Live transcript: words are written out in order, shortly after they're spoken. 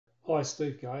Hi,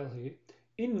 Steve Gale here.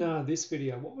 In this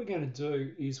video, what we're going to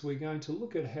do is we're going to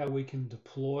look at how we can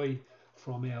deploy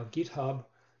from our GitHub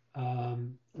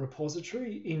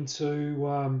repository into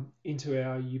our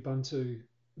Ubuntu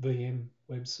VM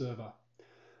web server.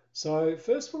 So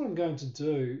first what I'm going to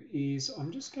do is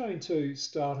I'm just going to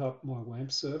start up my WAMP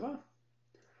server.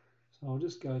 So I'll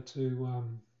just go to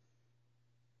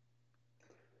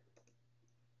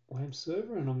WAMP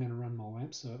server and I'm going to run my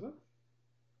WAMP server.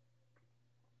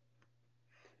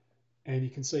 And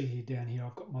you can see here down here,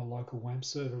 I've got my local WAMP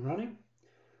server running.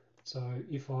 So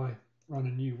if I run a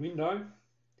new window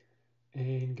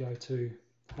and go to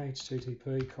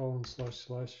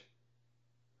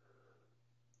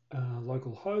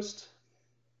http://localhost,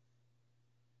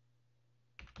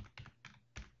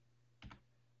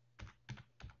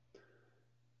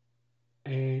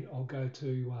 and I'll go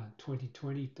to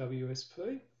 2020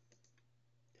 WSP.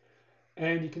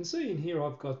 And you can see in here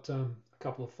I've got a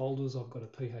couple of folders. I've got a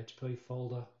PHP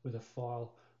folder with a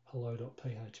file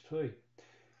hello.php.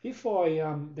 If I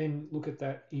then look at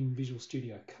that in Visual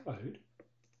Studio Code,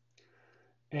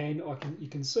 and you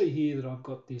can see here that I've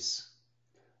got this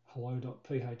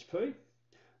hello.php.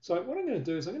 So what I'm going to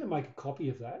do is I'm going to make a copy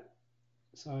of that.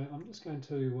 So I'm just going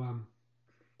to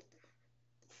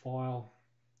file,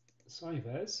 save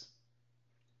as,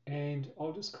 and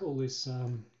I'll just call this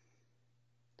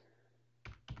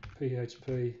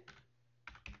PHP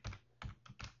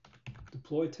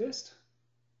deploy test.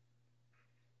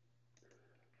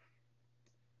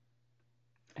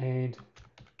 And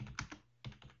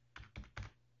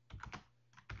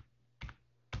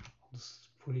I'll just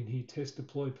put in here test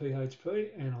deploy PHP,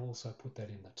 and I'll also put that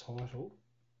in the title.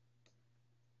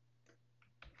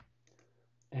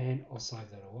 And I'll save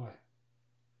that away.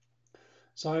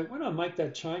 So when I make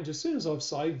that change, as soon as I've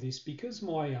saved this, because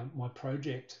my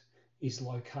project is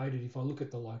located, if I look at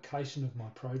the location of my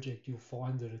project, you'll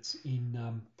find that it's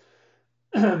in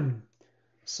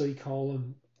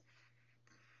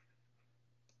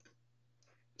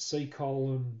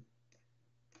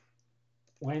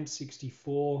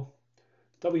C:\WAMP64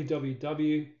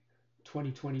 www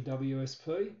 2020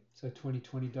 WSP, so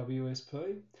 2020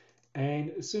 WSP. And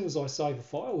as soon as I save a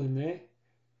file in there,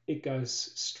 it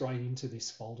goes straight into this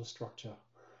folder structure,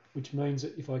 which means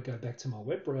that if I go back to my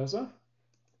web browser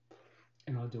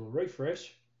and I do a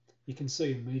refresh, you can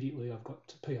see immediately I've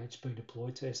got PHP deploy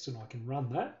test, and I can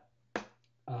run that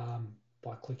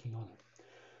by clicking on it.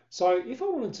 So if I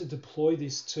wanted to deploy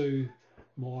this to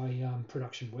my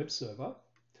production web server,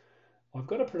 I've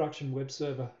got a production web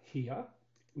server here,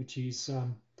 which is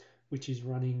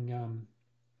running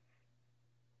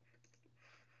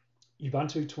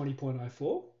Ubuntu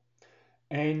 20.04.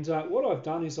 And what I've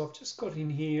done is I've just got in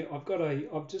here, I've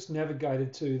just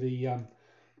navigated to the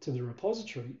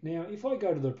repository. Now, if I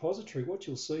go to the repository, what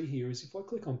you'll see here is if I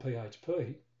click on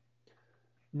PHP,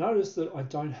 notice that I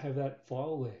don't have that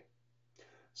file there.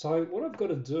 So what I've got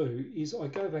to do is I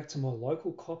go back to my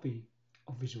local copy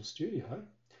of Visual Studio,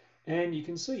 and you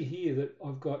can see here that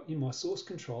I've got in my source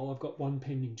control, I've got one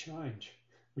pending change,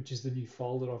 which is the new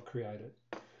file that I've created.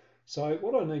 So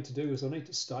what I need to do is I need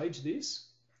to stage this,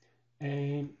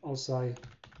 and I'll say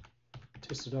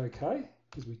tested OK,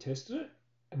 because we tested it,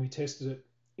 and we tested it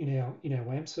in our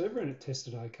WAMP server, and it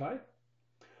tested OK.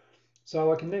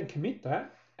 So I can then commit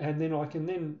that, and then I can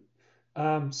then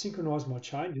synchronize my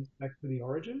changes back to the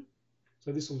origin.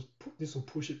 So this will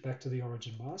push it back to the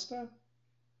origin master.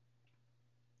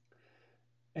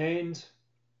 And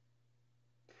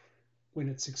when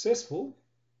it's successful,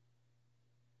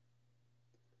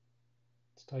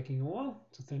 it's taking a while,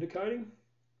 it's authenticating,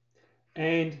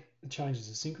 and the changes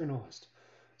are synchronized.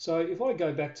 So if I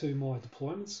go back to my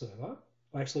deployment server,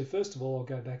 actually, first of all, I'll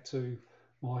go back to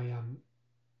my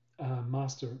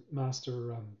master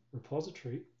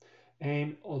repository,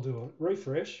 and I'll do a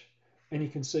refresh, and you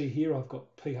can see here I've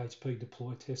got PHP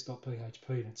deploy test.php,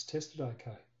 and it's tested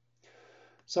OK.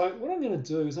 So what I'm going to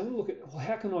do is I'm going to look at, well,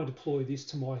 how can I deploy this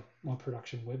to my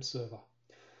production web server?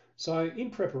 So in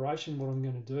preparation, what I'm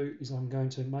going to do is I'm going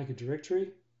to make a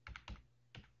directory,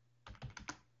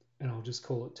 and I'll just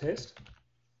call it test,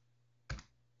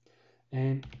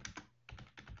 and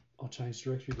I'll change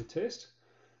directory to test.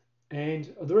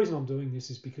 And the reason I'm doing this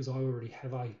is because I already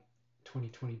have a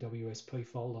 2020 WSP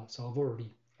folder, so I've already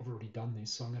done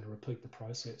this, so I'm going to repeat the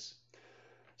process.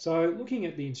 So looking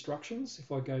at the instructions,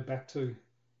 if I go back to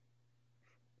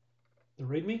the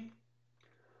README,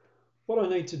 what I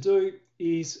need to do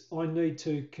is I need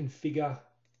to configure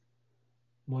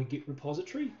my Git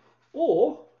repository,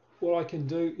 or what I can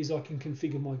do is I can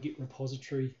configure my Git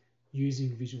repository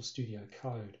using Visual Studio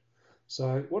Code.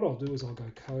 So what I'll do is I'll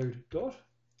go code dot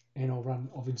and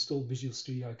I've installed Visual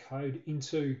Studio Code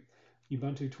into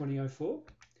Ubuntu 2004,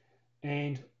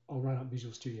 and I'll run up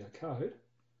Visual Studio Code.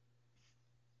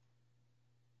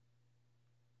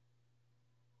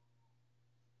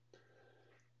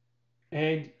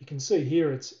 And you can see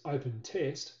here it's open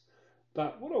test,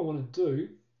 but what I want to do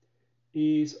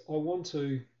is I want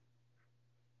to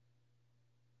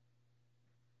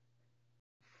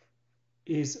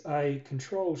is a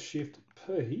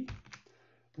Control-Shift-P,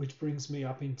 which brings me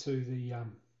up into the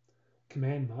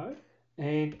command mode,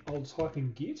 and I'll type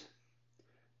in git,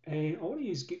 and I want to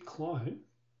use git clone,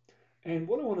 and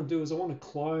what I want to do is I want to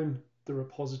clone the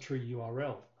repository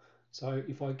URL. So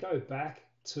if I go back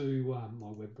to my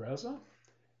web browser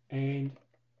and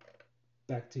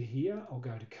back to here, I'll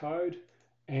go to code,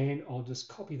 and I'll just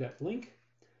copy that link,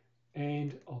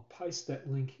 and I'll paste that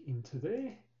link into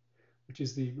there, which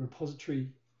is the repository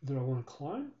that I want to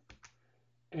clone.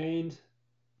 And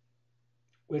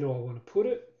where do I want to put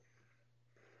it?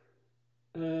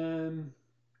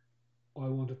 I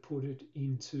want to put it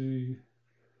into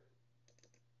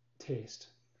test.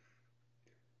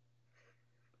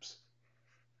 Oops.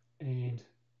 And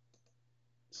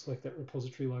select that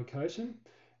repository location.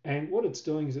 And what it's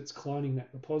doing is it's cloning that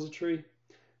repository.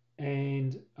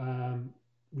 And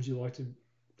would you like to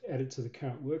add it to the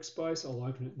current workspace? I'll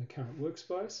open it in the current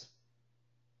workspace.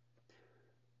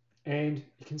 And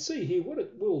you can see here what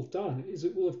it will have done is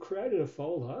it will have created a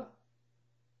folder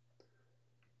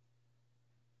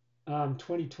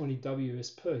 2020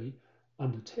 WSP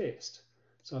under test.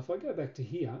 So if I go back to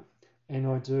here and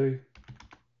I do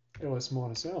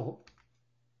ls-l,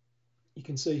 you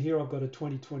can see here I've got a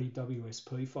 2020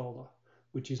 WSP folder,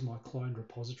 which is my cloned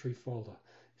repository folder.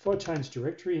 If I change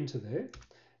directory into there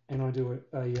and I do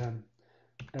a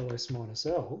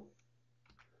ls-l,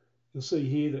 you'll see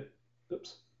here that,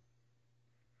 oops,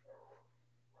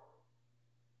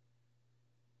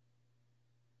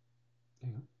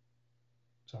 hang on,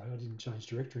 sorry, I didn't change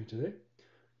directory to there.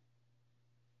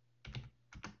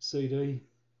 CD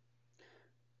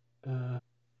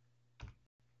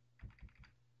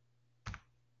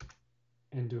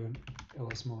and do an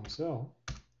ls-l,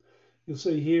 you'll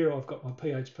see here I've got my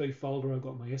PHP folder, I've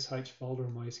got my SH folder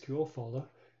and my SQL folder,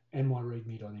 and my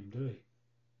readme.md,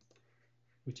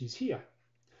 which is here.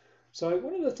 So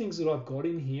one of the things that I've got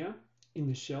in here in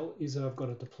the shell is I've got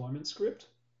a deployment script.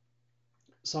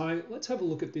 So let's have a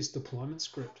look at this deployment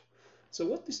script. So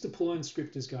what this deployment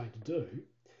script is going to do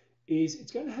is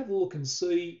it's going to have a look and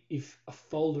see if a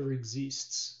folder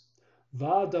exists.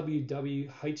 var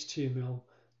www html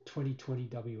 2020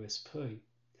 WSP.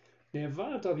 Now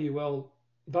var www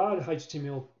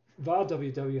html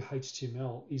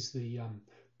is the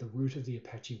root of the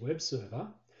Apache web server,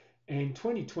 and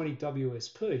 2020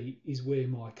 WSP is where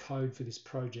my code for this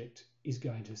project is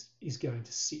going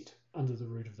to sit under the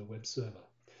root of the web server.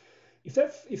 If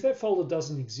that folder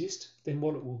doesn't exist, then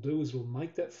what it will do is it will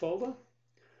make that folder.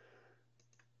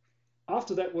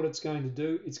 After that, what it's going to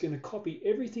do, it's going to copy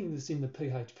everything that's in the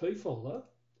PHP folder.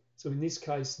 So in this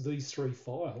case, these three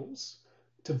files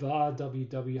to var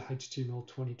www html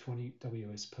 2020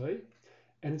 WSP,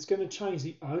 and it's going to change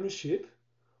the ownership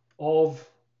of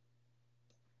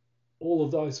all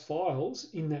of those files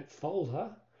in that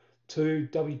folder to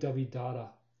www.data,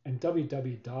 and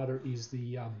www.data is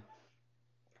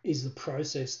the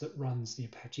process that runs the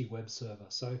Apache web server.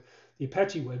 So the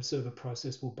Apache web server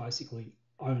process will basically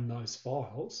own those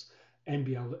files and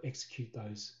be able to execute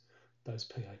those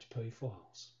PHP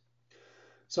files.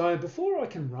 So before I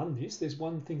can run this, there's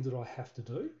one thing that I have to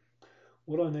do.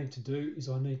 What I need to do is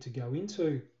I need to go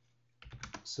into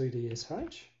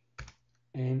cdsh,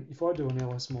 and if I do an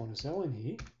ls-l in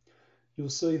here, you'll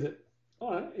see that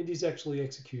it is actually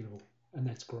executable, and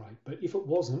that's great. But if it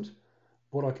wasn't,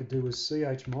 what I could do is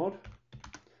chmod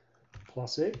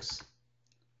 +x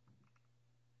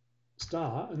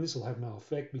star, and this will have no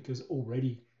effect because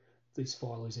already this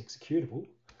file is executable,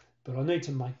 but I need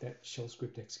to make that shell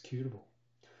script executable.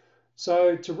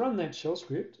 So to run that shell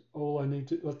script,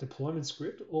 deployment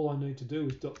script, all I need to do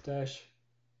is --deploy.sh,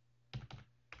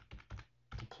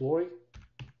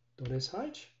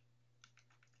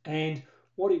 and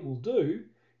what it will do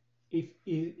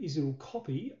is it will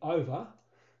copy over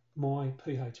my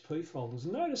PHP folders.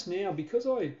 Notice now, because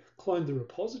I cloned the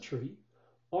repository,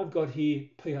 I've got here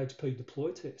PHP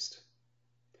deploy test.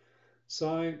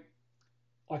 So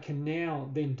I can now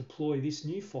then deploy this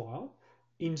new file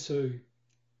into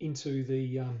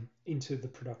the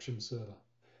production server.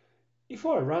 If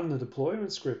I run the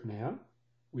deployment script now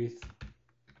with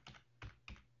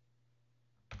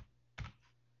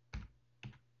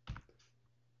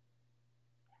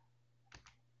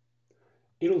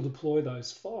it'll it'll deploy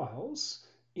those files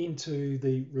into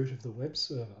the root of the web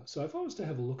server. So if I was to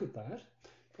have a look at that,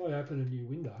 if I open a new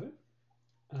window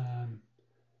and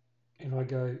I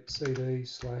go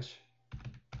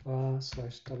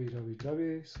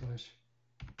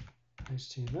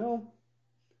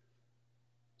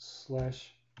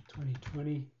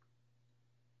cd/var/www/html/2020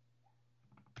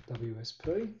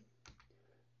 WSP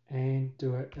and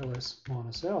do a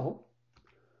ls-l,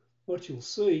 what you'll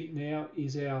see now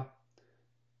is our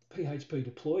PHP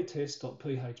deploy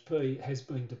test.php has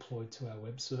been deployed to our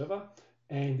web server,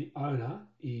 and the owner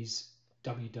is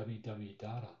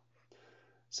www.data.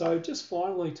 So just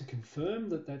finally, to confirm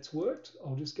that that's worked,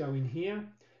 I'll just go in here,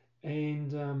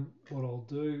 and what I'll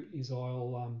do is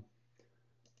I'll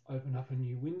open up a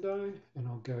new window, and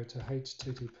I'll go to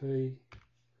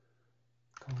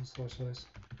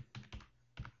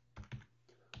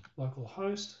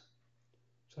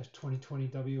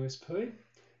http://localhost/2020 WSP,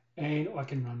 and I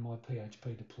can run my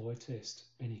PHP deploy test,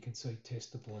 and you can see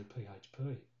test deploy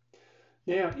PHP.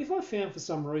 Now, if I found for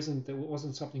some reason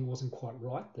that something wasn't quite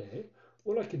right there,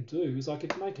 what I could do is I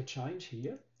could make a change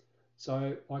here.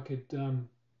 So I could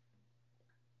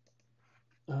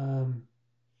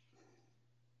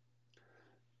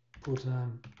put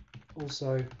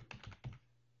also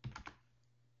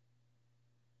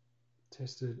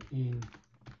tested in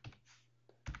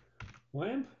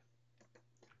WAMP.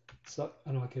 So,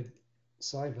 and I could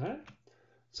save that.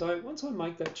 So once I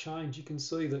make that change, you can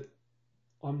see that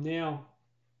I've now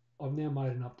made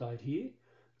an update here.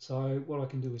 So what I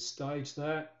can do is stage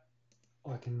that.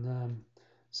 I can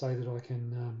say that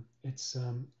it's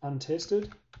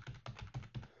untested,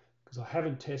 because I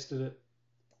haven't tested it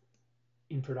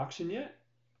in production yet,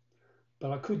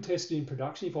 but I could test it in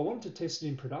production. If I wanted to test it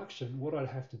in production, what I'd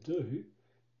have to do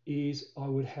is I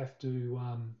would have to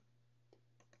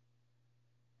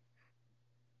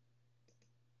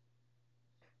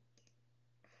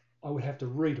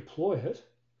redeploy it,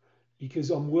 because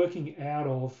I'm working out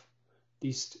of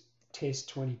this test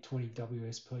 2020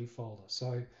 WSP folder.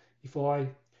 So if I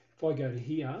go to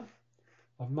here,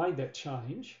 I've made that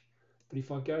change, but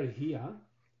if I go to here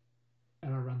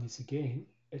and I run this again,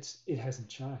 it hasn't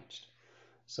changed.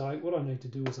 So what I need to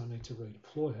do is I need to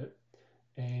redeploy it,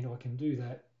 and I can do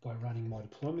that by running my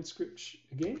deployment script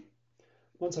again.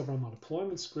 Once I've run my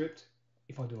deployment script,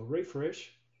 if I do a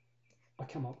refresh, I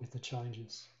come up with the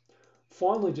changes.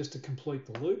 Finally, just to complete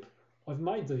the loop, I've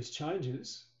made these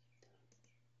changes,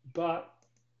 but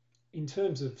in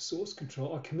terms of source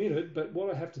control, I committed, but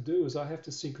what I have to do is I have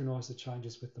to synchronize the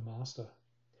changes with the master.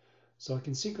 So I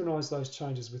can synchronize those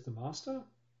changes with the master.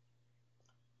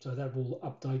 So that will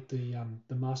update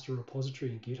the master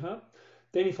repository in GitHub.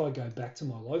 Then if I go back to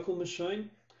my local machine,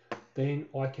 then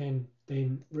I can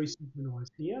then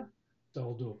resynchronize here. So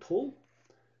I'll do a pull,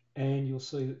 and you'll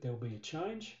see that there'll be a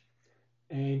change,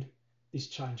 and this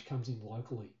change comes in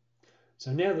locally.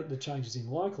 So now that the change is in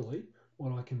locally,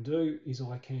 what I can do is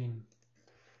I can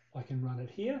run it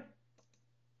here,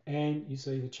 and you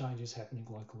see the changes happening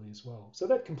locally as well. So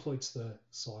that completes the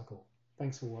cycle.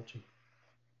 Thanks for watching.